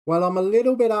Well, I'm a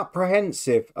little bit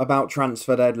apprehensive about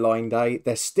transfer deadline day.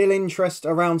 There's still interest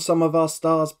around some of our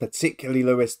stars, particularly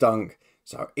Lewis Dunk.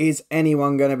 So is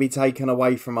anyone going to be taken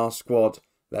away from our squad?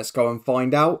 Let's go and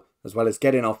find out, as well as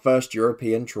getting our first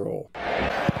European draw.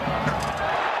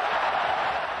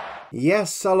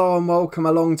 Yes, hello and welcome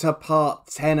along to part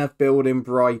 10 of Building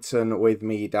Brighton with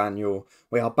me, Daniel.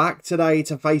 We are back today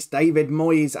to face David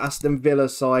Moyes' Aston Villa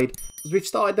side, as we've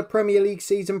started the Premier League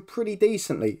season pretty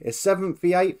decently. It's 7th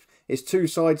v 8th, it's two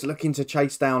sides looking to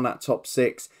chase down that top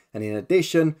 6, and in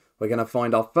addition, we're going to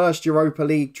find our first Europa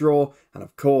League draw, and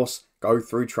of course, go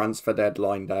through transfer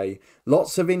deadline day.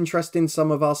 Lots of interest in some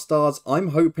of our stars. I'm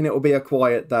hoping it will be a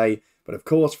quiet day, but of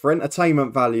course, for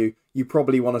entertainment value, you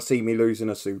probably want to see me losing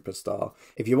a superstar.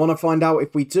 If you want to find out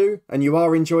if we do, and you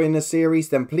are enjoying the series,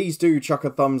 then please do chuck a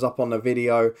thumbs up on the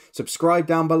video. Subscribe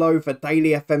down below for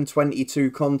daily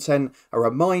FM22 content. A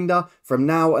reminder, from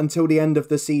now until the end of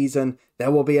the season,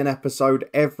 there will be an episode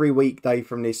every weekday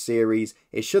from this series.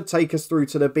 It should take us through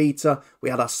to the beta.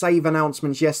 We had our save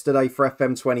announcements yesterday for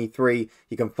FM23.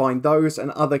 You can find those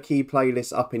and other key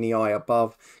playlists up in the eye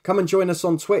above. Come and join us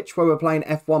on Twitch, where we're playing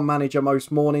F1 Manager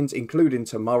most mornings, including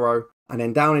tomorrow. And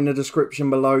then down in the description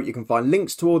below, you can find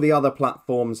links to all the other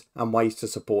platforms and ways to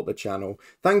support the channel.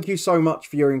 Thank you so much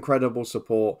for your incredible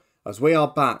support, as we are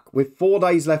back with 4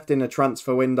 days left in the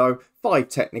transfer window. 5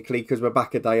 technically, because we're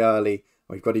back a day early.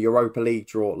 We've got a Europa League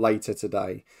draw later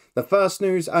today. The first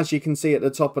news, as you can see at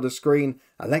the top of the screen,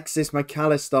 Alexis Mac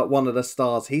Allister, one of the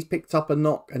stars, he's picked up a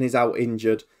knock and is out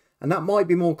injured. And that might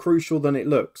be more crucial than it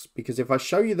looks, because if I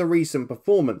show you the recent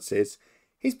performances,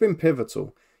 he's been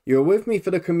pivotal. You were with me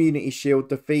for the Community Shield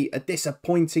defeat, a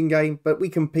disappointing game, but we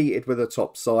competed with a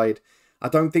top side. I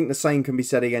don't think the same can be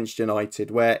said against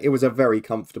United, where it was a very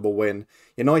comfortable win.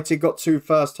 United got 2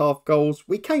 first half goals.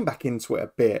 We came back into it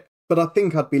a bit, but I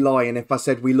think I'd be lying if I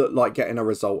said we looked like getting a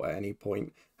result at any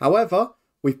point. However,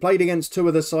 we've played against 2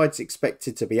 of the sides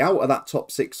expected to be out of that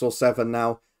top 6 or 7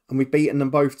 now, and we've beaten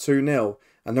them both 2-0.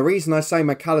 And the reason I say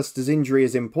Mac Allister's injury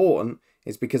is important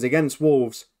is because against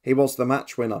Wolves, he was the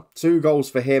match winner. 2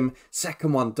 goals for him.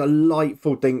 Second one,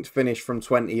 delightful dinked finish from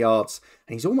 20 yards.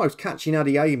 And he's almost catching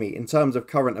Adeyemi in terms of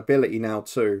current ability now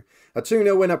too. A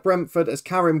 2-0 win at Brentford as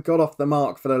Karim got off the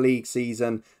mark for the league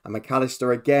season. And Mac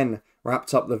Allister again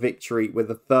wrapped up the victory with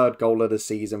the 3rd goal of the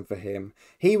season for him.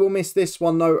 He will miss this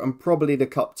one though, and probably the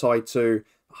cup tie too.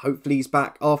 Hopefully he's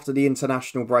back after the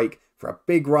international break for a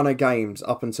big run of games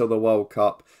up until the World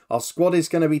Cup. Our squad is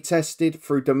going to be tested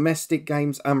through domestic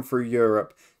games and through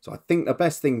Europe. So I think the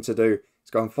best thing to do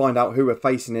is go and find out who we're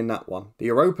facing in that one. The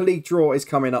Europa League draw is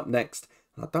coming up next,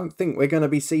 and I don't think we're going to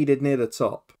be seeded near the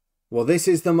top. Well, this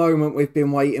is the moment we've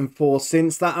been waiting for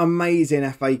since that amazing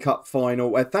FA Cup final,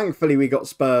 where thankfully we got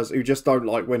Spurs, who just don't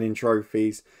like winning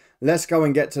trophies. Let's go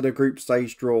and get to the group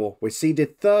stage draw. We're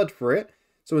seeded 3rd for it,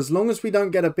 so as long as we don't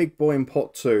get a big boy in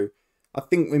pot 2, I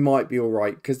think we might be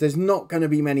alright, because there's not going to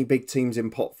be many big teams in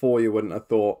pot 4, you wouldn't have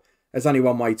thought. There's only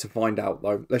one way to find out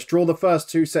though. Let's draw the first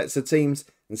 2 sets of teams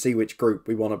and see which group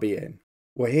we want to be in.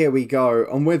 Well, here we go,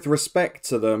 and with respect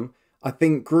to them, I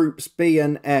think groups B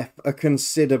and F are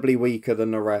considerably weaker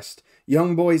than the rest.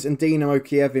 Young Boys and Dinamo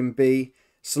Kiev in B,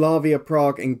 Slavia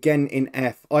Prague and Ghent in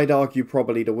F, I'd argue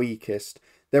probably the weakest.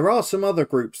 There are some other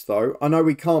groups though. I know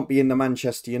we can't be in the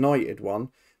Manchester United one,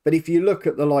 but if you look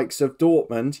at the likes of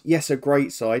Dortmund, yes, a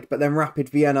great side, but then Rapid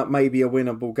Vienna may be a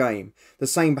winnable game. The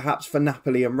same perhaps for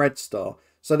Napoli and Red Star.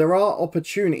 So there are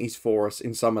opportunities for us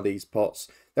in some of these pots.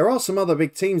 There are some other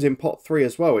big teams in pot 3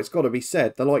 as well, it's got to be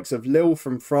said. The likes of Lille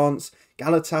from France,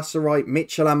 Galatasaray,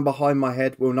 Midtjylland behind my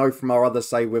head, we'll know from our other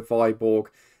save with Viborg.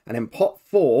 And in pot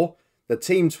 4, the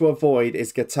team to avoid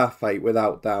is Getafe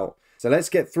without doubt. So let's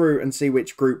get through and see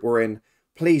which group we're in.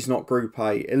 Please not Group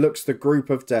A, it looks the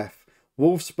group of death.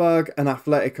 Wolfsburg and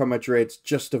Atletico Madrid,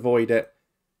 just avoid it.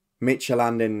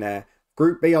 Midtjylland in there.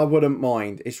 Group B I wouldn't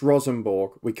mind. It's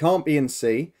Rosenborg. We can't be in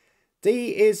C.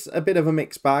 D is a bit of a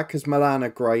mixed bag because Milan are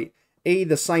great. E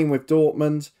the same with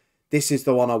Dortmund. This is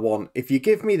the one I want. If you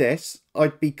give me this,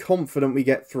 I'd be confident we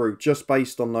get through just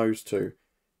based on those 2.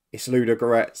 It's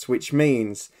Ludogorets, which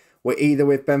means we're either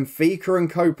with Benfica and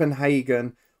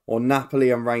Copenhagen or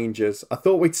Napoli and Rangers. I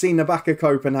thought we'd seen the back of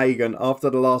Copenhagen after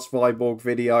the last Viborg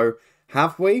video.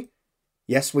 Have we?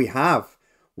 Yes, we have.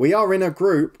 We are in a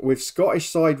group with Scottish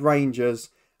side Rangers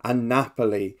and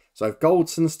Napoli. So if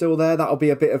Goldson's still there, that'll be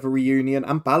a bit of a reunion.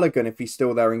 And Balogun if he's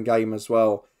still there in game as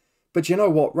well. But you know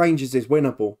what? Rangers is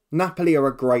winnable. Napoli are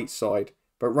a great side,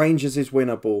 but Rangers is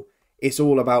winnable. It's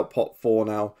all about pot 4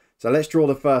 now. So let's draw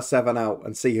the first 7 out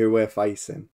and see who we're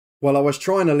facing. Well, I was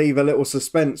trying to leave a little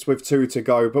suspense with 2 to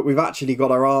go, but we've actually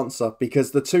got our answer because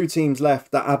the 2 teams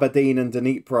left are Aberdeen and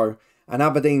Dnipro, and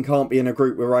Aberdeen can't be in a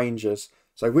group with Rangers.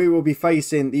 So we will be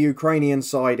facing the Ukrainian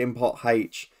side in Pot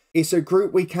H. It's a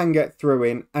group we can get through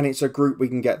in, and it's a group we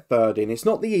can get third in. It's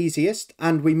not the easiest,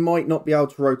 and we might not be able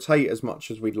to rotate as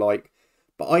much as we'd like,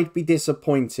 but I'd be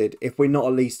disappointed if we're not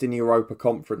at least in the Europa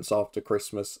Conference after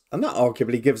Christmas, and that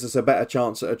arguably gives us a better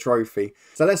chance at a trophy.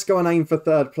 So let's go and aim for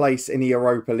third place in the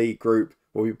Europa League group.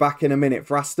 We'll be back in a minute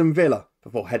for Aston Villa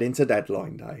before heading to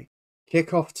deadline day.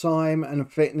 Kick-off time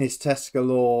and fitness tests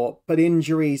galore, but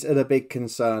injuries are the big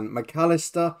concern.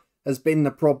 McAllister has been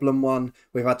the problem one.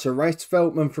 We've had to rest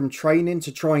Veltman from training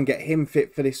to try and get him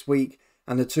fit for this week,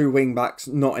 and the 2 wing-backs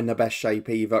not in the best shape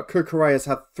either. Cucurella has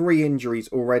had 3 injuries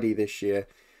already this year.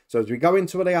 So as we go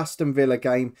into the Aston Villa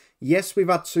game, yes, we've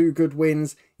had 2 good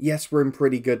wins. Yes, we're in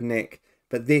pretty good nick.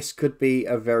 But this could be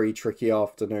a very tricky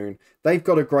afternoon. They've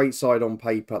got a great side on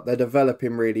paper. They're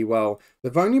developing really well.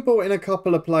 They've only brought in a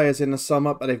couple of players in the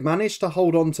summer, but they've managed to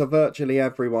hold on to virtually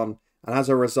everyone. And as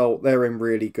a result, they're in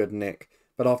really good nick.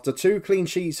 But after 2 clean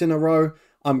sheets in a row,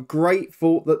 I'm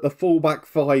grateful that the fullback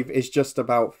 5 is just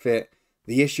about fit.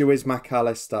 The issue is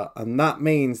McAllister, and that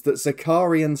means that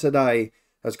Zakarian today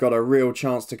has got a real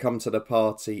chance to come to the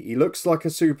party. He looks like a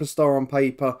superstar on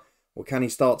paper, or can he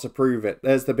start to prove it?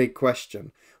 There's the big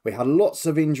question. We had lots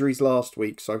of injuries last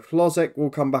week, so Flozek will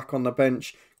come back on the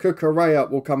bench. Cucurella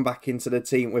will come back into the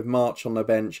team with March on the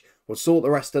bench. We'll sort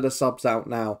the rest of the subs out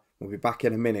now. We'll be back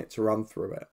in a minute to run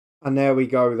through it. And there we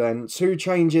go then. 2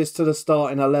 changes to the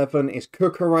starting 11. Is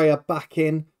Cucurella back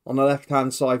in on the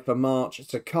left-hand side for March.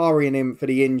 Zakarian in for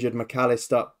the injured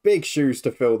McAllister. Big shoes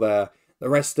to fill there. The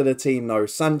rest of the team though.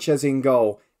 Sanchez in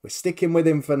goal. We're sticking with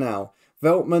him for now.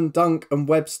 Veltman, Dunk and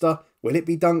Webster. Will it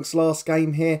be Dunk's last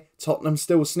game here? Tottenham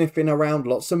still sniffing around.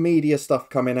 Lots of media stuff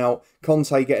coming out.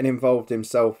 Conte getting involved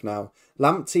himself now.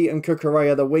 Lamptey and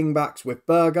Cucurella the wing-backs, with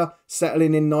Berger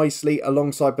settling in nicely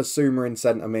alongside Basuma in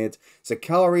centre mid.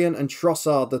 Zakarian and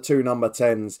Trossard the 2 number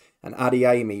 10s. And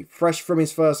Adeyemi, fresh from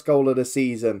his first goal of the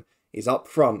season, is up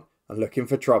front and looking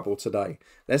for trouble today.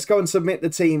 Let's go and submit the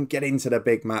team, get into the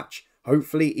big match.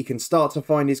 Hopefully he can start to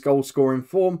find his goal scoring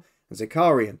form, and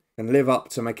Zakarian can live up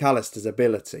to McAllister's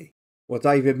ability. Well,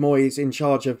 David Moyes in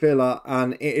charge of Villa,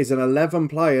 and it is an 11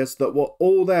 players that were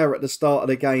all there at the start of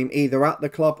the game, either at the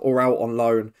club or out on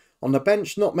loan. On the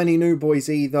bench, not many new boys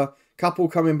either. Couple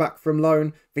coming back from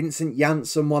loan. Vincent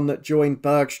Janssen, one that joined,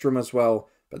 Bergstrom as well.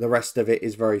 But the rest of it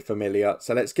is very familiar.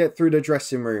 So let's get through the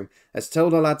dressing room. Let's tell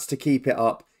the lads to keep it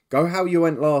up. Go how you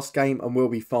went last game and we'll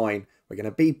be fine. We're going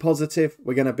to be positive.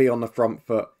 We're going to be on the front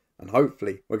foot. And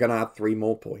hopefully we're going to have 3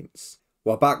 more points.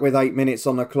 We're back with 8 minutes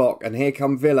on the clock, and here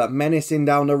come Villa, menacing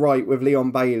down the right with Leon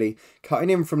Bailey.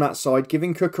 Cutting in from that side,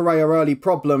 giving Cucurella early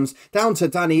problems. Down to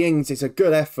Danny Ings, it's a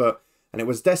good effort. And it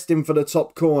was destined for the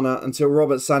top corner until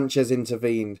Robert Sanchez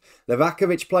intervened.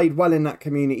 Livakovic played well in that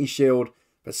Community Shield,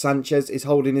 but Sanchez is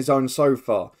holding his own so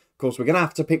far. Of course, we're going to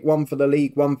have to pick one for the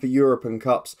league, one for Europe and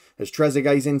Cups, as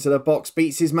Trezeguet's into the box,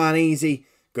 beats his man easy.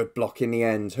 Good block in the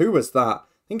end. Who was that?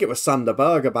 I think it was Sander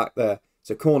Berger back there. It's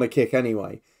a corner kick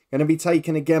anyway. Going to be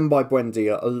taken again by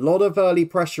Buendia. A lot of early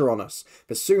pressure on us.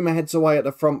 Basuma heads away at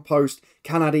the front post.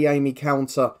 Can Adeyemi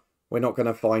counter? We're not going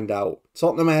to find out.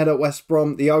 Tottenham ahead at West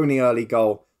Brom. The only early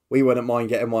goal. We wouldn't mind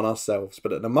getting one ourselves.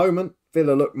 But at the moment,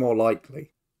 Villa look more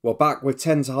likely. We're back with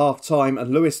 10 to half time.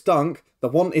 And Lewis Dunk, the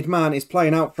wanted man, is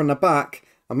playing out from the back.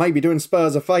 And maybe doing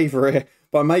Spurs a favour here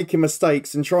by making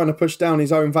mistakes and trying to push down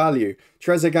his own value.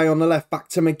 Trezeguet on the left, back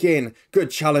to McGinn. Good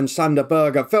challenge, Sander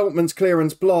Berger. Veltman's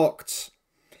clearance blocked.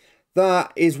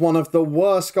 That is one of the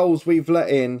worst goals we've let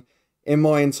in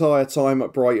my entire time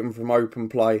at Brighton from open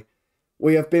play.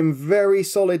 We have been very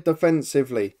solid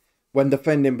defensively when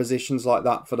defending positions like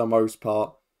that for the most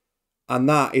part. And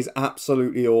that is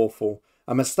absolutely awful.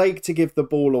 A mistake to give the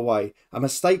ball away. A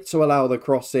mistake to allow the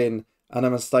cross in. And a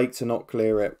mistake to not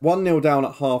clear it. 1-0 down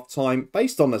at half time.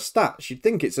 Based on the stats, you'd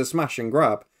think it's a smash and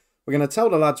grab. We're going to tell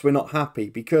the lads we're not happy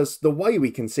because the way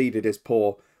we conceded is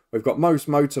poor. We've got most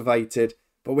motivated,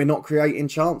 but we're not creating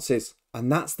chances.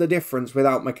 And that's the difference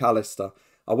without McAllister.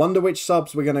 I wonder which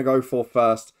subs we're going to go for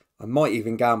first. I might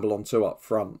even gamble on 2 up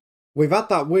front. We've had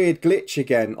that weird glitch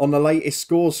again on the latest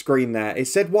score screen there. It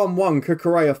said 1-1,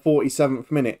 Cucurella 47th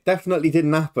minute. Definitely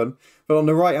didn't happen. But on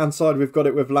the right-hand side, we've got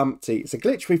it with Lamptey. It's a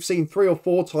glitch we've seen 3 or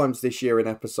 4 times this year in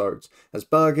episodes. As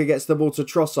Berger gets the ball to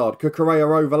Trossard,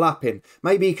 Cucurella overlapping.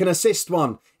 Maybe he can assist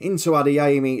one. Into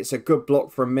Adeyemi. It's a good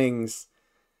block from Mings.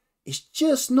 He's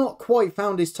just not quite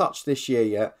found his touch this year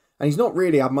yet. And he's not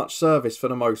really had much service for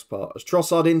the most part. As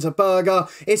Trossard into Berger.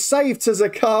 It's saved to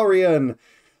Zakarian.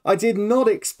 I did not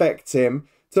expect him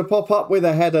to pop up with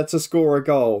a header to score a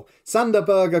goal. Sander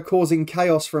Berge causing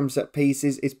chaos from set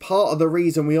pieces is part of the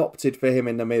reason we opted for him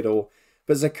in the middle.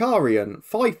 But Zakarian,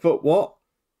 5 foot what?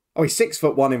 Oh, he's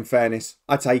 6'1" in fairness.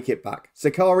 I take it back.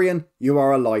 Zakarian, you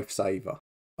are a lifesaver.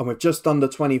 And with just under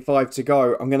 25 to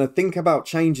go, I'm going to think about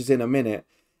changes in a minute.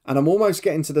 And I'm almost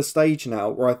getting to the stage now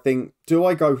where I think, do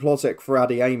I go Hlozek for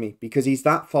Adeyemi? Because he's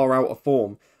that far out of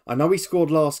form. I know he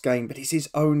scored last game, but it's his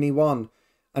only one.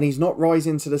 And he's not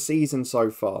rising to the season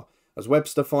so far. As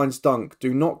Webster finds Dunk,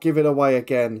 do not give it away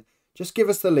again. Just give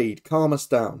us the lead, calm us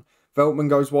down. Veltman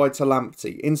goes wide to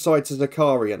Lamptey, inside to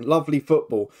Zakarian, lovely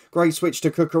football. Great switch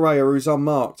to Cucurella, who's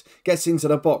unmarked. Gets into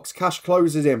the box, Cash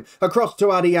closes him. Across to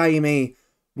Adeyemi.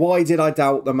 Why did I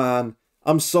doubt the man?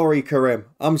 I'm sorry, Karim.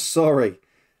 I'm sorry.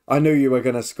 I knew you were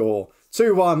going to score.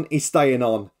 2-1, he's staying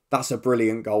on. That's a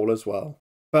brilliant goal as well.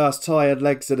 First tired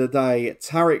legs of the day.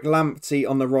 Tariq Lamptey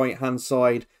on the right-hand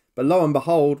side. But lo and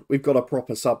behold, we've got a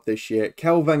proper sub this year.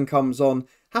 Kelvin comes on.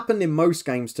 Happened in most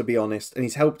games, to be honest. And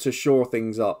he's helped to shore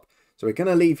things up. So we're going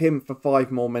to leave him for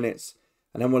 5 more minutes.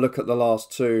 And then we'll look at the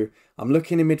last 2. I'm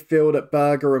looking in midfield at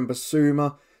Berger and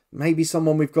Basuma. Maybe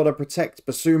someone we've got to protect.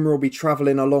 Basuma will be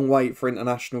travelling a long way for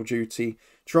international duty.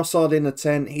 Trossard in the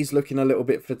 10. He's looking a little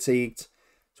bit fatigued.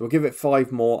 So we'll give it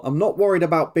 5 more. I'm not worried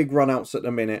about big run-outs at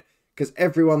the minute, because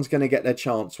everyone's going to get their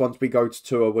chance once we go to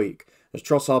 2 a week. As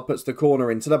Trossard puts the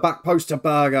corner into the back post to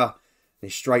Berger.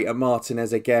 He's straight at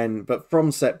Martinez again. But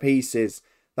from set pieces,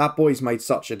 that boy's made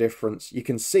such a difference. You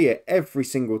can see it every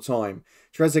single time.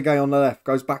 Trezeguet on the left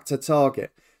goes back to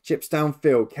target. Chips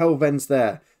downfield. Kelven's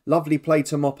there. Lovely play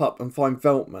to mop up and find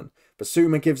Veltman.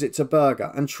 Basuma gives it to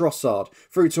Berger and Trossard.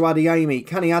 Through to Adeyemi.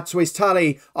 Can he add to his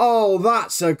tally? Oh,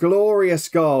 that's a glorious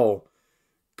goal.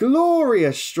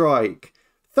 Glorious strike.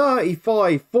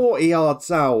 35, 40 yards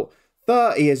out.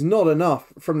 30 is not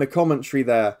enough from the commentary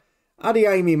there.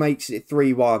 Adeyemi makes it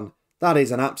 3-1. That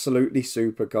is an absolutely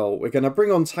super goal. We're going to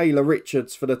bring on Taylor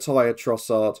Richards for the tired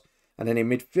Trossard. And then in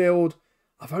midfield,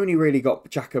 I've only really got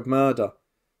Jacob Murder.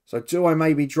 So do I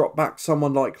maybe drop back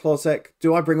someone like Hlozek?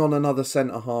 Do I bring on another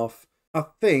centre-half? I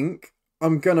think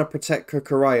I'm going to protect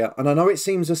Cucurella. And I know it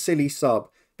seems a silly sub,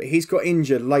 but he's got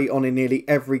injured late on in nearly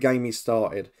every game he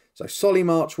started. So Solly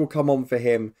March will come on for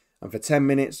him. And for 10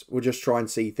 minutes, we'll just try and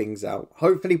see things out.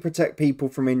 Hopefully protect people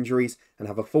from injuries and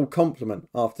have a full complement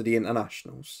after the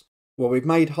internationals. Well, we've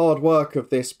made hard work of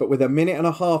this, but with 1.5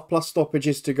 minutes plus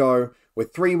stoppages to go, we're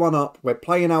 3-1 up, we're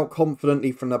playing out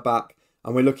confidently from the back,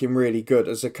 and we're looking really good.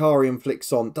 As Zakarian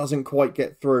flicks on, doesn't quite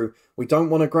get through. We don't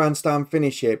want a grandstand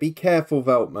finish here. Be careful,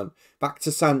 Veltman. Back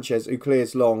to Sanchez, who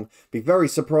clears long. Be very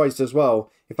surprised as well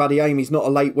if Adeyemi's not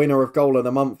a late winner of goal of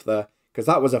the month there, because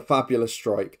that was a fabulous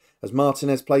strike. As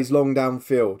Martinez plays long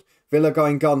downfield. Villa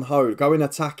going gun-ho, going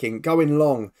attacking, going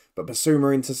long. But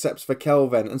Basuma intercepts for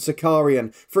Kelvin. And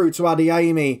Zakarian through to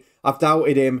Adeyemi. I've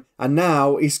doubted him. And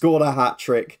now he scored a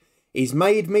hat-trick. He's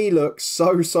made me look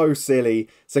so silly.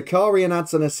 Zakarian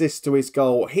adds an assist to his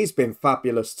goal. He's been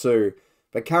fabulous too.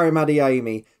 But Karim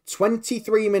Adeyemi,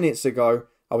 23 minutes ago,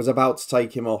 I was about to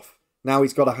take him off. Now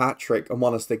he's got a hat-trick and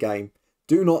won us the game.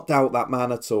 Do not doubt that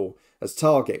man at all. As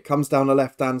Target comes down the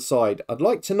left-hand side. I'd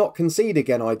like to not concede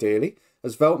again, ideally.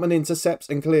 As Veltman intercepts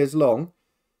and clears long.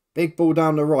 Big ball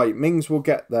down the right. Mings will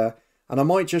get there. And I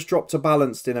might just drop to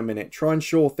balanced in a minute. Try and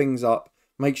shore things up.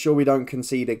 Make sure we don't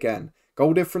concede again.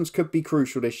 Goal difference could be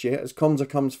crucial this year as Konza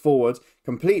comes forward.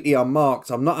 Completely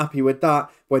unmarked. I'm not happy with that.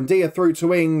 Buendia through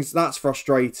to Ings. That's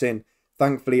frustrating.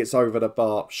 Thankfully, it's over the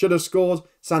bar. Should have scored.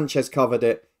 Sanchez covered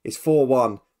it. It's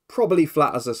 4-1. Probably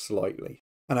flatters us slightly.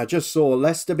 And I just saw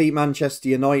Leicester beat Manchester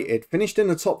United. Finished in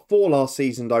the top 4 last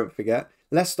season, don't forget.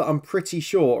 Leicester, I'm pretty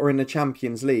sure, are in the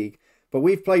Champions League. But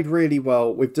we've played really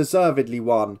well. We've deservedly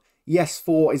won. Yes,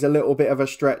 4 is a little bit of a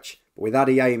stretch. But with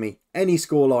Adeyemi, any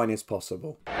scoreline is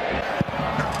possible.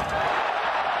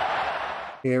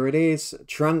 Here it is.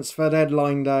 Transfer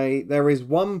deadline day. There is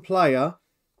one player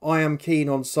I am keen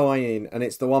on signing. And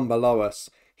it's the one below us.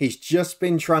 He's just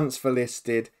been transfer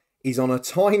listed. He's on a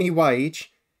tiny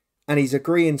wage. And he's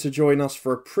agreeing to join us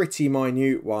for a pretty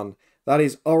minute one. That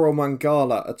is Oro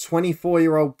Mangala, a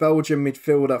 24-year-old Belgian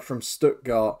midfielder from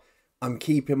Stuttgart. I'm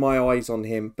keeping my eyes on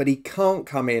him, but he can't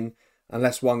come in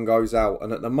unless one goes out.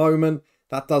 And at the moment,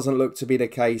 that doesn't look to be the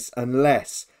case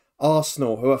unless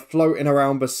Arsenal, who are floating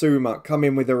around Basuma, come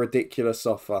in with a ridiculous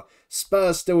offer.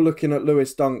 Spurs still looking at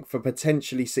Lewis Dunk for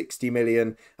potentially 60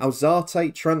 million.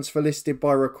 Alzate transfer listed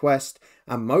by request.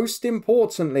 And most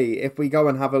importantly, if we go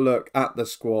and have a look at the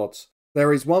squads,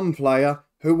 there is one player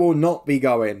who will not be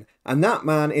going. And that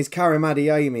man is Karim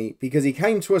Adeyemi, because he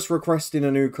came to us requesting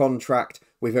a new contract.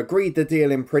 We've agreed the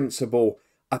deal in principle.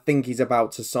 I think he's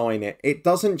about to sign it. It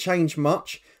doesn't change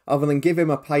much other than give him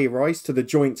a pay rise to the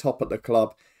joint top at the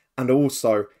club and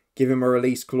also give him a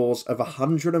release clause of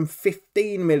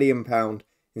 £115 million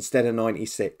instead of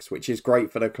 96, which is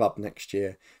great for the club next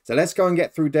year. So let's go and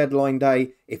get through deadline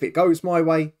day. If it goes my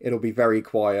way, it'll be very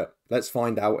quiet. Let's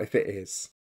find out if it is.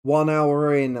 1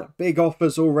 hour in, big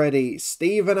offers already.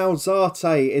 Steven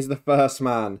Alzate is the first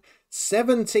man.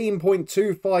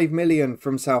 17.25 million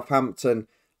from Southampton.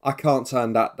 I can't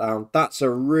turn that down. That's a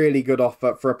really good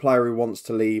offer for a player who wants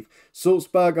to leave.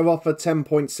 Salzburg have offered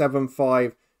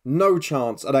 10.75. No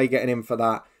chance are they getting in for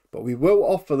that. But we will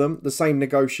offer them the same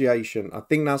negotiation. I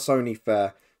think that's only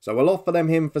fair. So we'll offer them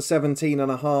him for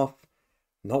 17.5.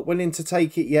 Not willing to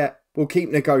take it yet. We'll keep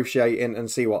negotiating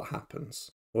and see what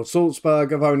happens. Well,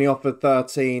 Salzburg have only offered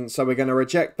 13, so we're going to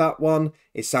reject that one.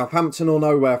 It's Southampton or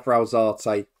nowhere for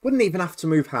Alzate. Wouldn't even have to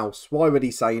move house. Why would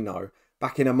he say no?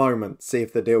 Back in a moment, see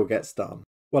if the deal gets done.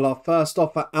 Well, our first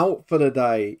offer out for the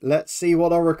day. Let's see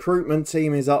what our recruitment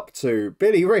team is up to.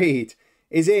 Billy Reid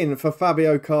is in for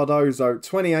Fabio Cardozo,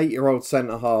 28-year-old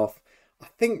centre-half. I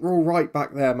think we're all right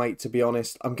back there, mate, to be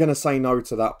honest. I'm going to say no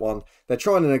to that one. They're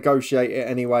trying to negotiate it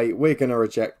anyway. We're going to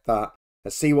reject that.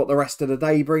 Let's see what the rest of the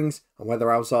day brings and whether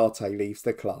Alzate leaves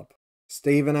the club.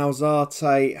 Steven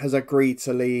Alzate has agreed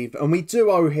to leave, and we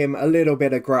do owe him a little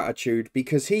bit of gratitude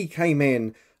because he came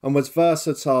in and was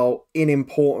versatile in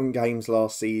important games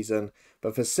last season.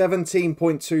 But for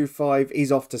 17.25,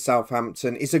 he's off to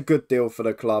Southampton. It's a good deal for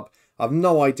the club. I've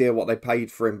no idea what they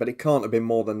paid for him, but it can't have been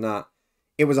more than that.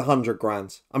 It was 100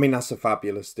 grand. I mean, that's a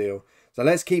fabulous deal. So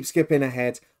let's keep skipping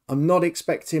ahead. I'm not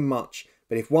expecting much,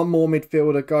 but if one more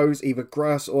midfielder goes, either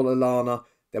Grass or Lallana,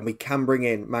 then we can bring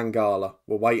in Mangala.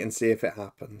 We'll wait and see if it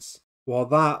happens. Well,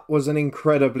 that was an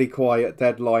incredibly quiet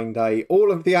deadline day.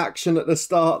 All of the action at the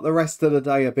start, the rest of the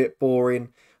day a bit boring.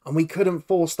 And we couldn't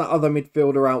force that other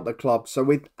midfielder out the club. So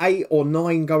with 8 or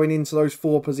 9 going into those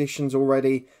 4 positions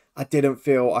already, I didn't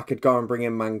feel I could go and bring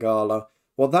in Mangala.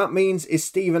 What that means is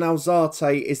Steven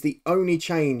Alzate is the only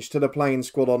change to the playing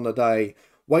squad on the day.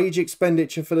 Wage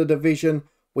expenditure for the division,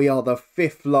 we are the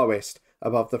 5th lowest,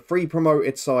 above the 3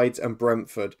 promoted sides and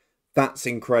Brentford. That's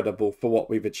incredible for what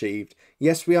we've achieved.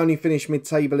 Yes, we only finished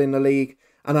mid-table in the league,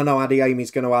 and I know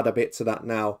Adeyemi's going to add a bit to that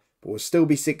now, but we'll still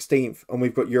be 16th and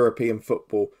we've got European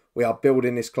football. We are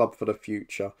building this club for the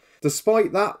future.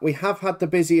 Despite that, we have had the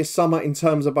busiest summer in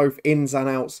terms of both ins and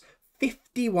outs.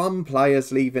 51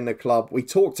 players leaving the club. We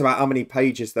talked about how many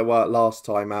pages there were last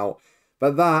time out.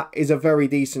 But that is a very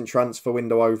decent transfer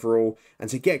window overall. And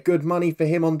to get good money for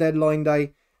him on deadline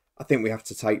day, I think we have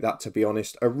to take that, to be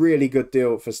honest. A really good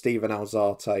deal for Steven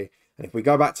Alzate. And if we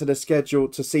go back to the schedule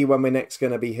to see when we're next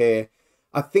going to be here,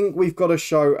 I think we've got to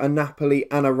show a Napoli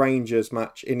and a Rangers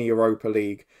match in the Europa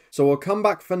League. So we'll come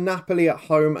back for Napoli at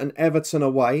home and Everton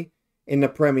away in the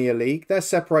Premier League. They're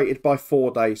separated by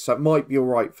 4 days, so it might be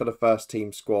alright for the first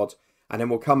team squad. And then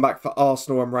we'll come back for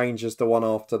Arsenal and Rangers the one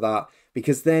after that.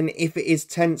 Because then if it is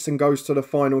tense and goes to the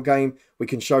final game, we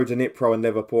can show Dnipro and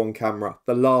Liverpool on camera.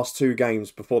 The last 2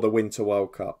 games before the Winter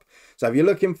World Cup. So if you're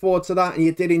looking forward to that and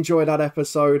you did enjoy that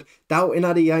episode, doubting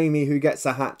Adeyemi who gets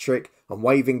a hat-trick and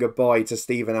waving goodbye to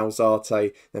Steven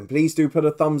Alzate, then please do put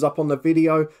a thumbs up on the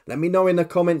video. Let me know in the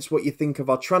comments what you think of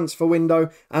our transfer window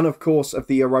and of course of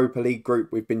the Europa League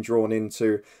group we've been drawn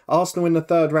into. Arsenal in the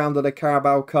 3rd round of the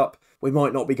Carabao Cup. We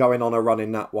might not be going on a run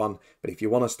in that one, but if you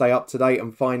want to stay up to date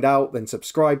and find out, then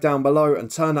subscribe down below and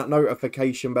turn that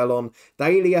notification bell on.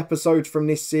 Daily episodes from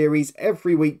this series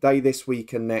every weekday this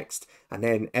week and next, and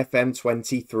then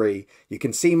FM23. You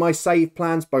can see my save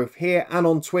plans both here and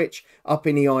on Twitch, up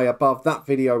in the eye above. That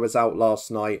video was out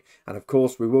last night, and of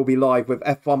course we will be live with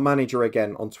F1 Manager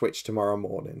again on Twitch tomorrow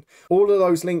morning. All of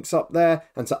those links up there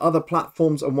and to other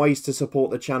platforms and ways to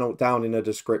support the channel down in the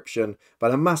description.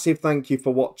 But a massive thank you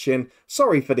for watching.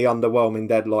 Sorry for the underwhelming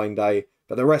deadline day,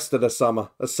 but the rest of the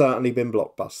summer has certainly been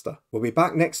blockbuster. We'll be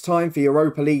back next time for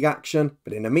Europa League action,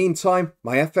 but in the meantime,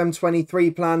 my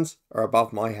FM23 plans are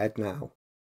above my head now.